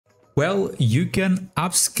Well, you can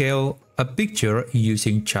upscale a picture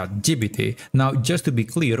using ChatGPT. Now, just to be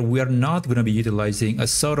clear, we are not going to be utilizing a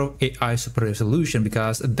sort of AI super resolution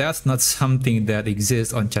because that's not something that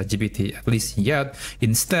exists on ChatGPT, at least yet.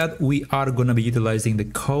 Instead, we are going to be utilizing the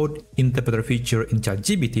code interpreter feature in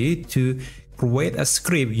ChatGPT to create a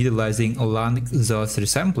script utilizing Lanczos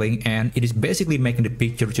resampling, and it is basically making the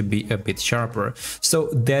picture to be a bit sharper. So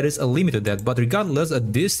there is a limit to that, but regardless,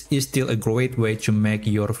 this is still a great way to make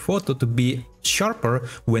your photo to be sharper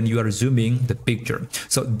when you are zooming the picture.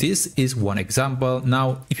 So this is one example.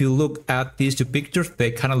 Now, if you look at these two pictures,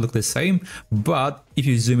 they kind of look the same, but if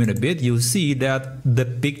you zoom in a bit, you'll see that the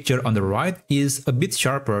picture on the right is a bit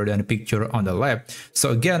sharper than the picture on the left.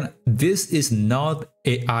 So again, this is not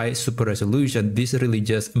AI super resolution. This is really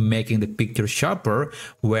just making the picture sharper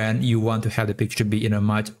when you want to have the picture be in a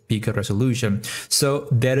much bigger resolution. So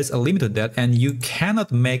there is a limit to that, and you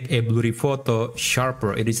cannot make a blurry photo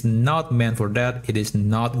sharper. It is not meant for that. It is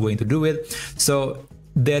not going to do it. So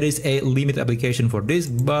there is a limited application for this,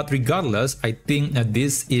 but regardless, I think that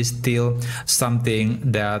this is still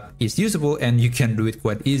something that is usable and you can do it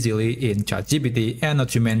quite easily in ChatGPT. And not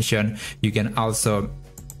to mention, you can also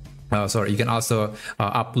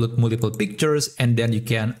upload multiple pictures and then you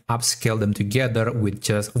can upscale them together with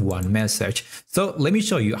just one message. So let me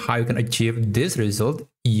show you how you can achieve this result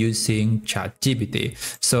using ChatGPT.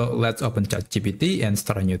 So let's open ChatGPT and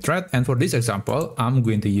start a new thread. And for this example, I'm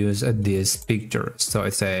going to use this picture. So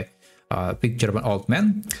it's a picture of an old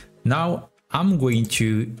man. Now I'm going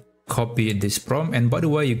to copy this prompt. And by the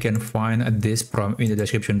way, you can find this prompt in the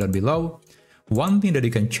description down below. One thing that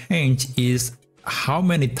you can change is how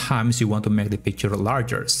many times you want to make the picture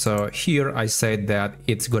larger. So here I said that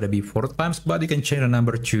it's going to be 4 times, but you can change the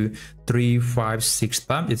number to 3, 5, 6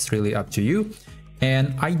 times. It's really up to you.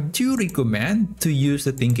 And I do recommend to use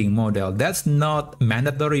the thinking model. That's not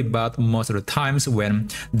mandatory, but most of the times when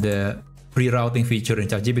the rerouting feature in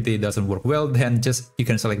ChatGPT doesn't work well, then just you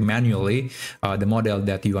can select manually the model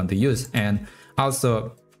that you want to use. And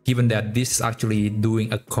also, given that this is actually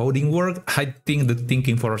doing a coding work, I think the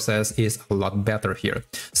thinking process is a lot better here.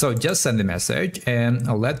 So just send the message and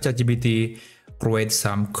let ChatGPT create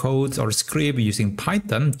some codes or script using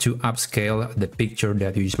Python to upscale the picture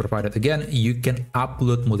that you just provided. Again, you can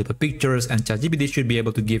upload multiple pictures and ChatGPT should be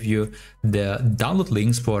able to give you the download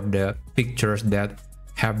links for the pictures that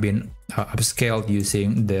have been upscaled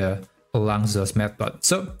using the Lanczos method.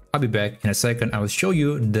 So I'll be back in a second. I will show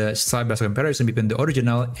you the side-by-side comparison between the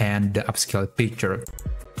original and the upscaled picture.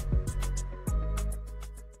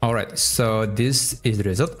 Alright, so this is the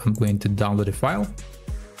result. I'm going to download the file.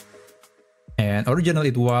 And originally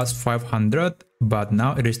it was 500, but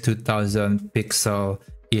now it is 2000 pixel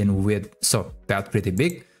in width. So that's pretty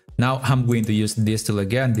big. Now I'm going to use this tool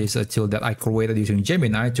again. This is a tool that I created using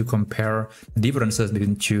Gemini to compare differences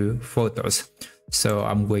between two photos. So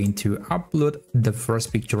I'm going to upload the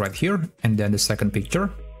first picture right here and then the second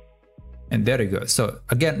picture. And there you go. So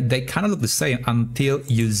again, they kind of look the same until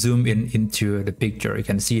you zoom into the picture. You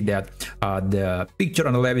can see that the picture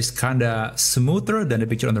on the left is kind of smoother than the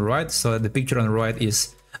picture on the right. So the picture on the right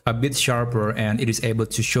is a bit sharper and it is able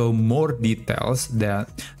to show more details that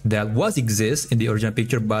exist in the original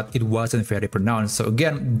picture, but it wasn't very pronounced. So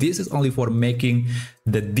again, this is only for making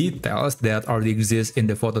the details that already exist in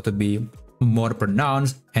the photo to be more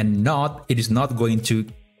pronounced, and it is not going to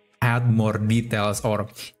add more details or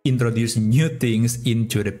introduce new things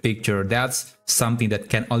into the picture. That's something that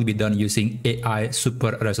can only be done using AI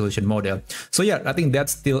super resolution model. So yeah, I think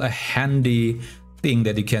that's still a handy thing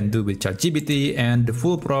that you can do with ChatGPT, and the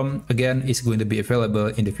full prompt again is going to be available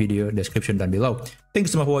in the video description down below.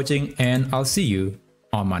 Thanks so much for watching, and I'll see you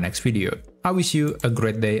on my next video. I wish you a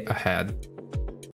great day ahead.